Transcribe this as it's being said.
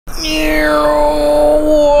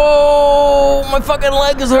Whoa, my fucking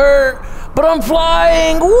leg is hurt, but I'm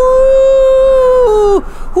flying. Woo!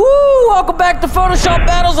 Woo! Welcome back to Photoshop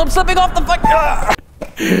Battles. I'm slipping off the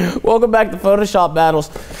fucking. Welcome back to Photoshop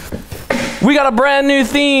Battles. We got a brand new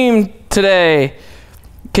theme today.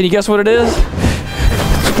 Can you guess what it is?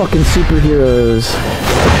 It's fucking superheroes.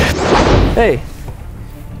 Hey.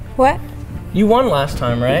 What? You won last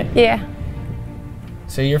time, right? Yeah.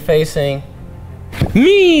 So you're facing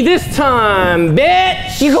me this time,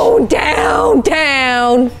 bitch! You go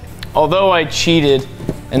downtown. Although I cheated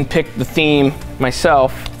and picked the theme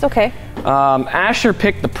myself. It's okay. Asher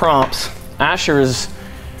picked the prompts. Asher is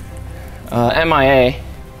MIA.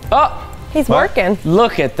 Oh! He's working.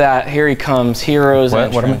 Look at that. Here he comes. Heroes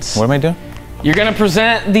entrance. What am I doing? You're gonna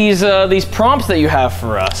present these prompts that you have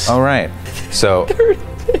for us. All right. So,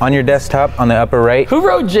 on your desktop, on the upper right. Who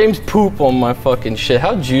wrote James Poop on my fucking shit?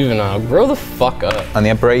 How juvenile. Grow the fuck up. On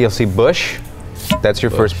the upper right, you'll see Bush. That's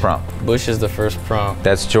your first prompt. Bush is the first prompt.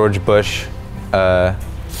 That's George Bush.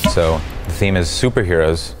 So, the theme is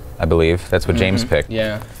superheroes, I believe. That's what James picked.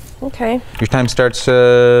 Yeah. Okay. Your time starts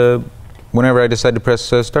whenever I decide to press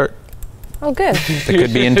start. Oh, good. It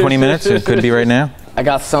could be in 20 minutes. It could be right now. I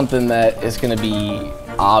got something that is gonna be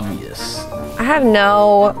obvious. I have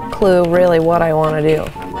no clue really what I want to do.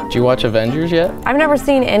 Did you watch Avengers yet? I've never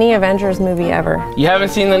seen any Avengers movie ever. You haven't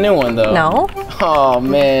seen the new one though? No. Oh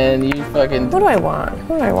man, you fucking. What do I want?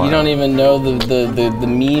 What do I want? You don't even know the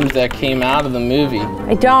memes that came out of the movie.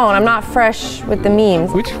 I don't. I'm not fresh with the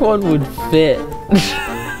memes. Which one would fit?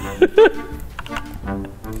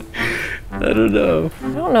 I don't know.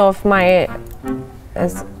 I don't know if my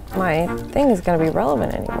thing is gonna be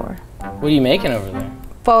relevant anymore. What are you making over there?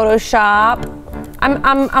 Photoshop.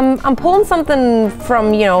 I'm pulling something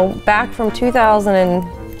from, you know, back from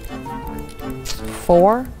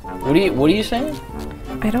 2004. What are you saying?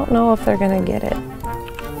 I don't know if they're gonna get it.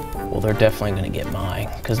 Well, they're definitely gonna get mine,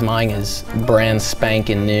 because mine is brand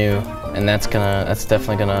spanking new, and that's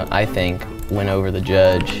definitely gonna, I think, win over the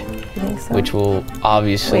judge. You think so? Which will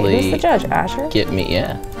obviously. Wait, who's the judge? Asher? Get me,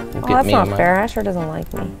 yeah. Oh, that's not fair. Asher doesn't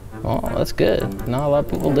like me. Oh, that's good. Not a lot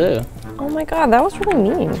of people do. Oh my God, that was really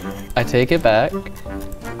mean. I take it back.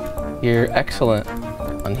 You're excellent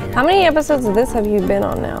on here. How many episodes of this have you been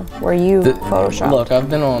on now, where you Photoshop? Look, I've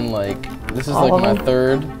been on this is all like my them?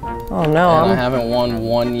 third. Oh no, and I haven't won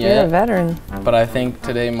one yet. You're a veteran. But I think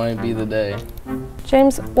today might be the day.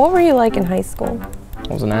 James, what were you like in high school?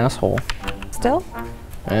 I was an asshole. Still?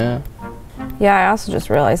 Yeah. Yeah, I also just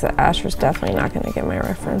realized that Asher's definitely not going to get my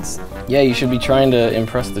reference. Yeah, you should be trying to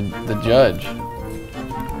impress the judge.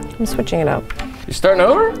 I'm switching it up. You starting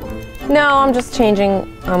over? No, I'm just changing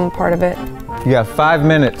part of it. You got 5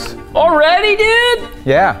 minutes. Already, dude?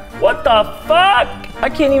 Yeah. What the fuck? I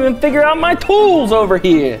can't even figure out my tools over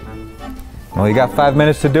here. Well, you got 5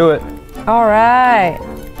 minutes to do it. All right.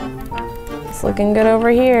 It's looking good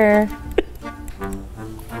over here.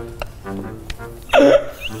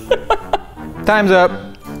 Time's up.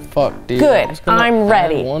 Fuck, dude. Good. I'm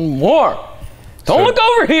ready. One more. Don't look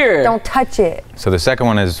over here. Don't touch it. So the second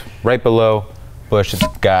one is right below Bush. It's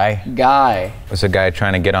Guy. Guy. It's a guy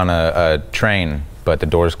trying to get on a train, but the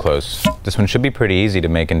door's closed. This one should be pretty easy to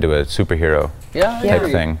make into a superhero type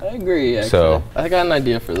thing. I agree, actually. So, I got an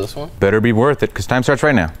idea for this one. better be worth it, because time starts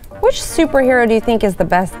right now. Which superhero do you think is the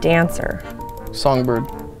best dancer? Songbird.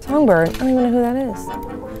 Songbird? I don't even know who that is.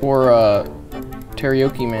 Or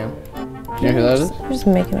Karaoke Man. Do you know who that is? You're just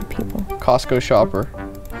making up people. Costco shopper.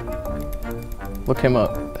 Look him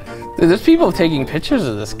up. Dude, there's people taking pictures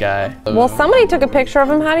of this guy. Well, somebody took a picture of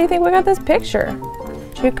him. How do you think we got this picture?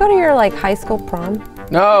 Did you go to your high school prom?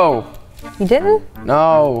 No. You didn't?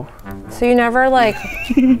 No. So you never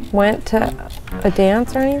went to a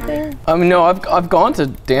dance or anything? I mean, no, I've gone to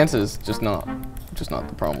dances, just not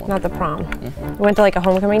the prom one. Not the prom. You went to a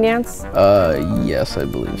homecoming dance? Yes, I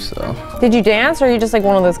believe so. Did you dance, or are you just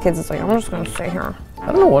one of those kids that's I'm just gonna stay here? I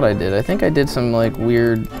don't know what I did. I think I did some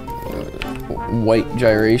weird white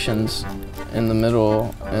gyrations in the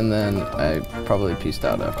middle, and then I probably peaced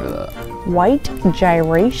out after that. White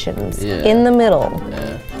gyrations in the middle.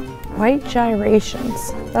 Yeah. White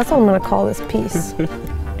gyrations. That's what I'm gonna call this piece.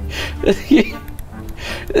 It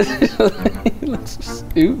looks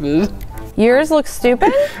stupid. Yours looks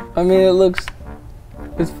stupid? I mean,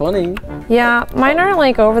 it's funny. Yeah, mine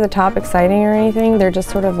aren't over the top exciting or anything. They're just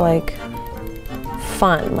sort of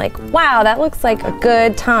fun. Wow, that looks like a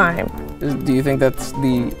good time. Do you think that's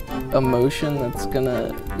the emotion that's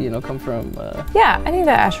gonna, come from? Yeah, I think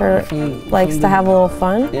that Asher likes to have a little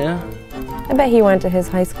fun. Yeah. I bet he went to his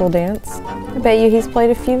high school dance. I bet you he's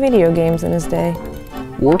played a few video games in his day.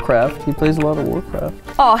 Warcraft. He plays a lot of Warcraft.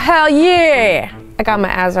 Oh, hell yeah! I got my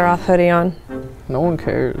Azeroth hoodie on. No one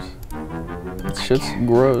cares. That shit's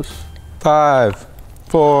gross. 5,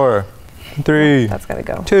 4, 3. That's gotta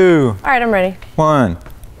go. 2. All right, I'm ready. 1.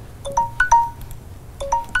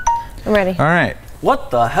 I'm ready. All right.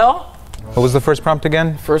 What the hell? What was the first prompt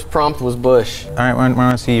again? First prompt was Bush. All right, I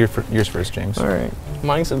want to see yours first, James. All right.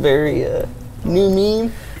 Mine's a very new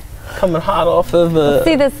meme, coming hot off of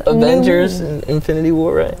see this Avengers and Infinity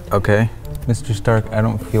War, right? Okay. Mr. Stark, I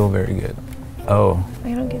don't feel very good. Oh.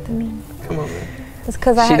 I don't get the meme. Come on, man. It's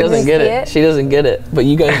because I She doesn't get it. She doesn't get it, but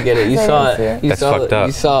you guys get it. You saw it. You That's saw fucked it. up.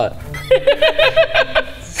 You saw it.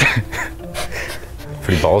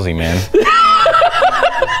 Pretty ballsy, man.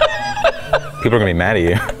 People are gonna be mad at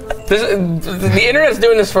you. The internet's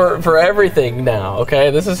doing this for everything now.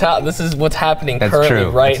 Okay, this is what's happening currently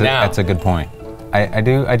right now. That's a good point. I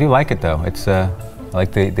do like it though. It's I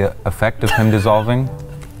like the effect of him dissolving.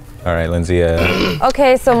 All right, Lindsay.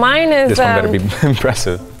 Okay, so mine is. This one better be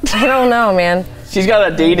impressive. I don't know, man. She's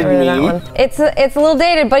got a dated meme. It's a little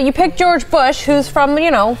dated, but you picked George Bush, who's from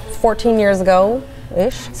 14 years ago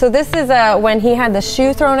ish. So this is when he had the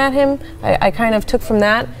shoe thrown at him. I kind of took from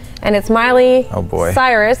that. And it's Miley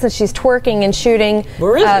Cyrus, and she's twerking and shooting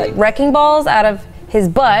wrecking balls out of her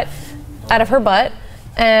butt,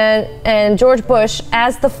 and George Bush,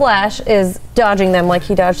 as the Flash, is dodging them like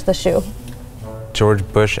he dodged the shoe. George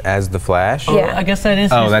Bush as the Flash? Yeah. I guess that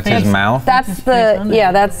is. Oh, that's his mouth? That's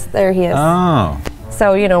there he is. Oh.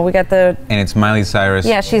 So, we got the. And it's Miley Cyrus.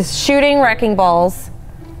 Yeah, she's shooting wrecking balls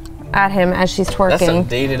at him as she's twerking. That's some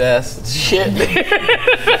dated ass shit.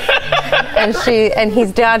 and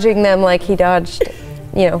he's dodging them like he dodged,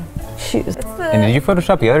 shoes. And did you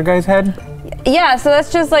Photoshop the other guy's head? Yeah, so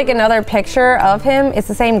that's just like another picture of him. It's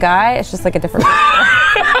the same guy, it's just like a different picture.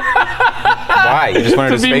 Why? You just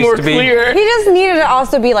wanted his face to be clear. He just needed to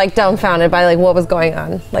also be like dumbfounded by like what was going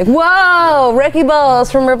on. Like, whoa, wrecking balls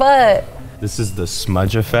from her butt. This is the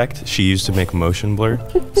smudge effect she used to make motion blur,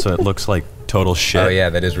 so it looks like total shit. Oh yeah,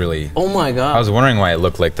 that is really. Oh my god. I was wondering why it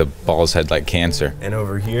looked like the balls had like cancer. And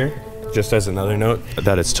over here, just as another note,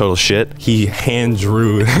 that it's total shit, he hand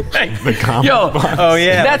drew the comic. Yo, oh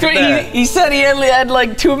yeah. That's what he said. He only had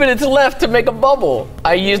like 2 minutes left to make a bubble.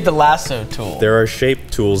 I used the lasso tool. There are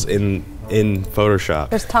shape tools in Photoshop.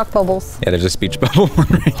 There's talk bubbles. Yeah, there's a speech bubble.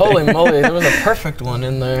 Right Holy moly, there was a perfect one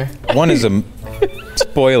in there. One is a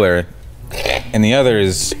spoiler, and the other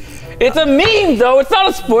is. It's a meme though. It's not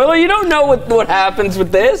a spoiler. You don't know what happens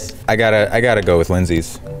with this. I gotta go with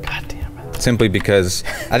Lindsay's. God damn it. Simply because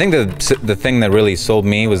I think the thing that really sold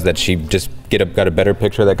me was that she just got a better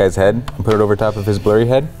picture of that guy's head and put it over top of his blurry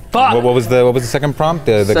head. Fuck. What was the second prompt?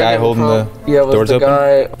 The guy holding the doors open.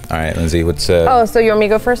 Guy. All right, Lindsay, what's Oh, so you want me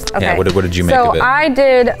to go first? Okay. Yeah. What did you make of it? So I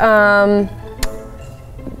did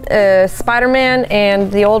Spider-Man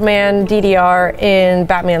and the old man DDR in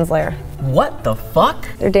Batman's lair. What the fuck?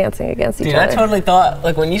 They're dancing against each Dude, other. I totally thought,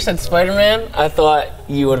 like, when you said Spider-Man, I thought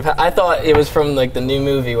you would have. I thought it was from like the new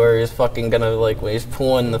movie where he was fucking gonna when he's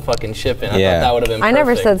pulling the fucking ship in. I thought that would have been. Perfect. I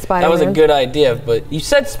never said Spider-Man. That was a good idea, but you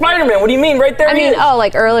said Spider-Man. What do you mean? Right there. I mean,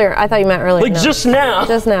 like earlier. I thought you meant earlier. Like no. just now.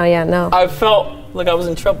 Just now, yeah, no. I felt like I was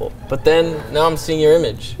in trouble, but then now I'm seeing your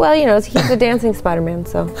image. Well, he's a dancing Spider-Man,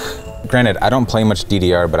 so. Granted, I don't play much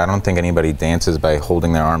DDR, but I don't think anybody dances by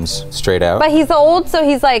holding their arms straight out. But he's old, so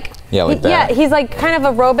he's like. Yeah, like that. Yeah, he's like kind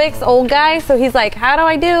of aerobics old guy, so he's like, how do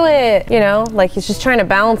I do it? Like he's just trying to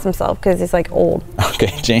balance himself because he's like old.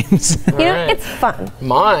 Okay, James. Right. It's fun.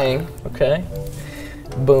 Mine, okay.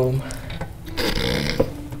 Boom.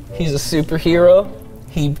 He's a superhero.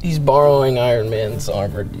 He's borrowing Iron Man's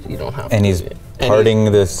armor. You don't have to. And he's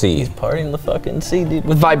parting the sea. He's parting the fucking sea, dude,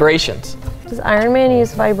 with vibrations. Does Iron Man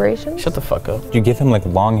use vibrations? Shut the fuck up. Did you give him like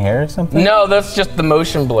long hair or something? No, that's just the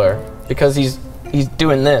motion blur because he's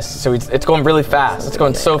doing this, so it's going really fast. It's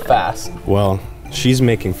going so fast. Well, she's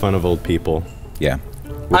making fun of old people. Yeah.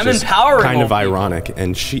 Which I'm is empowering kind of old people. ironic,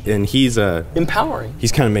 and he's empowering.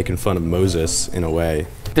 He's kind of making fun of Moses in a way.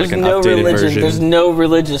 There's like an no updated religion. version. There's no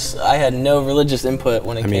religious. I had no religious input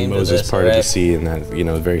when it came to this. Moses parted the sea, and that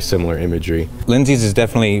very similar imagery. Lindsay's is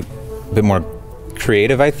definitely a bit more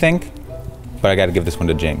creative, I think, but I got to give this one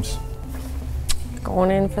to James. Going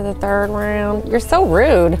in for the third round. You're so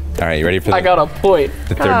rude. All right, you ready for I got a point.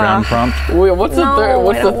 the third round prompt? Wait, what's No, the third?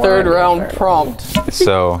 What's I the don't third wanna round go third. prompt?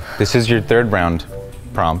 So this is your third round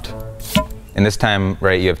prompt, and this time,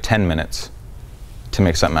 right, you have 10 minutes to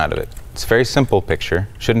make something out of it. It's a very simple picture.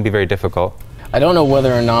 Shouldn't be very difficult. I don't know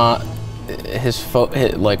whether or not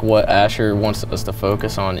like what Asher wants us to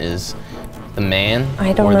focus on is the man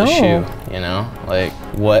I don't or the know. shoe. Like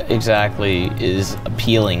what exactly is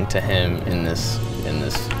appealing to him in this in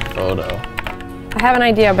this photo? I have an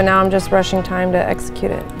idea, but now I'm just rushing time to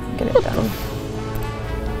execute it, get it done.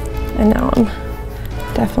 And now I'm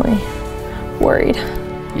definitely worried.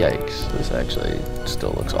 Yikes, this actually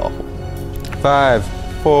still looks awful. 5,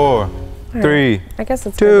 4, 3, I guess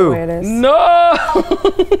it's 2. the way it is. No!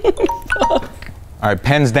 All right,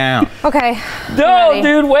 pens down. Okay. No,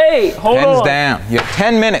 dude, wait, hold on. Pens down. You have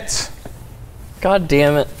 10 minutes. God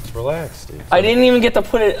damn it. Relax, dude. I didn't even get to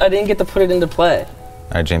put it, into play.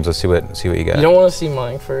 All right, James, let's see what you got. You don't want to see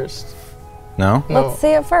mine first. No? No. Let's see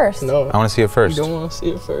it first. No. I want to see it first. You don't want to see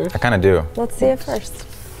it first. I kind of do. Let's see it first.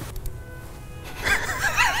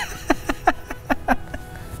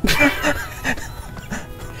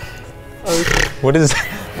 What is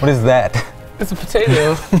that? It's a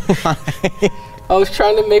potato. I was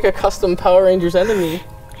trying to make a custom Power Rangers enemy.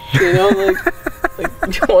 You know, like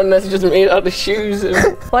one that's just made out of shoes.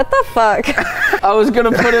 What the fuck? I was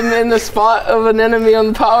gonna put him in the spot of an enemy on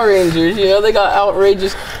the Power Rangers. You know, they got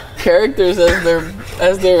outrageous characters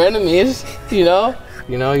as their enemies. You know,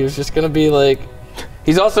 he was just gonna be like.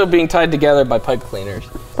 He's also being tied together by pipe cleaners.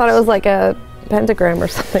 Thought it was like a pentagram or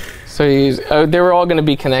something. So they were all gonna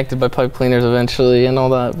be connected by pipe cleaners eventually and all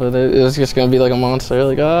that, but it was just gonna be like a monster.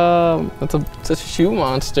 Like, oh, it's a shoe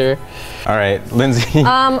monster. All right, Lindsay. Okay,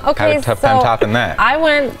 had a tough time topping that. I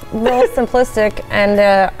went real simplistic, and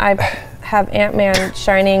I have Ant-Man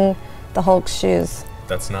shining the Hulk's shoes.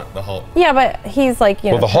 That's not the Hulk. Yeah, but he's like,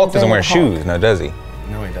 you know. Well, the Hulk doesn't wear the Hulk. shoes, now does he?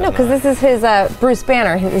 No, he doesn't. No, because this is his Bruce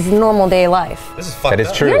Banner, his normal day life. This is fucked That is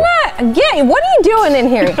up. true. You're not. Yeah, what are you doing in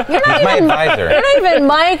here? You're not My even. advisor. You're not even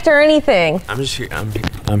mic'd or anything. I'm just here.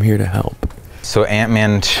 I'm here to help. So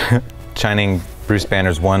Ant-Man shining Bruce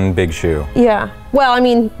Banner's one big shoe. Yeah. Well, I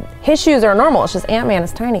mean, his shoes are normal. It's just Ant-Man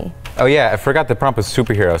is tiny. Oh yeah, I forgot the prompt was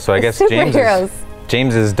superhero. So I guess Superheroes.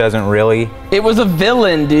 James's doesn't really. It was a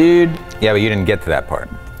villain, dude. Yeah, but you didn't get to that part.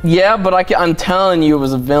 Yeah, but I'm telling you, it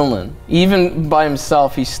was a villain. Even by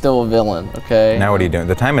himself, he's still a villain. Okay. Now what are you doing?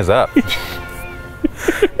 The time is up.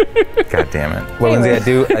 God damn it. Well,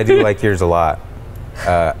 Lindsay, I do like yours a lot.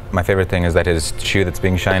 My favorite thing is that his shoe that's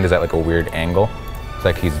being shined is at like a weird angle. It's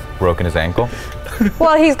like he's broken his ankle.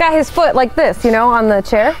 Well, he's got his foot like this, you know, on the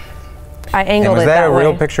chair. I angled And was it that that a way.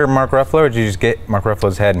 real picture of Mark Ruffalo, or did you just get Mark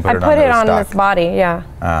Ruffalo's head and put I it put it his on stock? this body, yeah.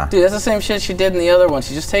 Dude, that's the same shit she did in the other one.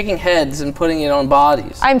 She's just taking heads and putting it on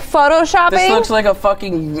bodies. I'm photoshopping. This looks like a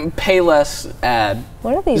fucking Payless ad.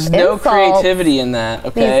 What are these There's insults? no creativity in that,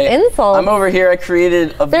 okay? These insults. I'm over here, I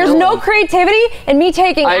created a There's villain. no creativity in me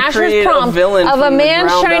taking I Asher's created a prompt villain of a from the man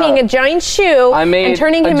ground shining up. a giant shoe I made and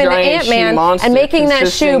turning a him into giant shoe Ant-Man monster and making that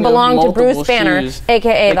consisting shoe of belong to multiple Bruce Banner, shoes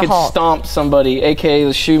aka that the could Hulk. stomp somebody, aka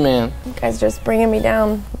the Shoe Man. You guys just bringing me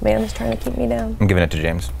down. Man is trying to keep me down. I'm giving it to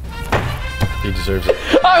James. He deserves it.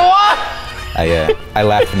 I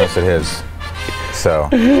laughed the most at his. So.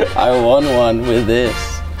 I won one with this.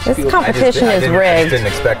 This competition is I rigged. didn't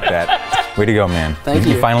expect that. Way to go, man. Thank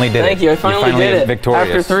you. You finally did it. Thank you, I finally did it. Victorious.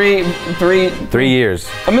 After 3 years.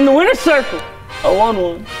 I'm in the winner's circle. I won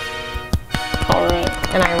one. All right.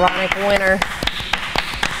 An ironic winner.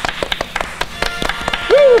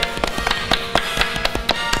 Woo!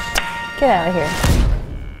 Get out of here.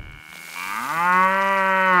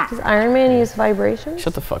 Does Iron Man use vibration?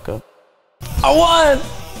 Shut the fuck up. I won!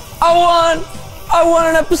 I won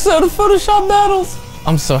an episode of Photoshop Battles!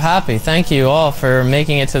 I'm so happy. Thank you all for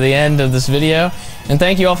making it to the end of this video. And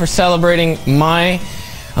thank you all for celebrating my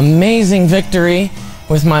amazing victory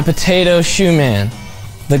with my potato shoe man,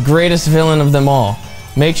 the greatest villain of them all.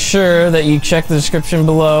 Make sure that you check the description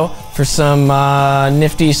below for some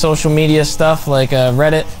nifty social media stuff like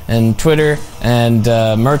Reddit and Twitter and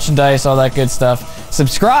merchandise, all that good stuff.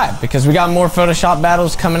 Subscribe, because we got more Photoshop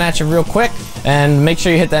battles coming at you real quick. And make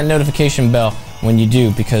sure you hit that notification bell when you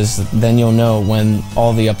do, because then you'll know when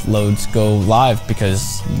all the uploads go live,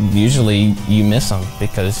 because usually you miss them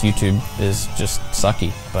because YouTube is just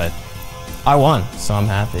sucky. But I won, so I'm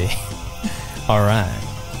happy. All right.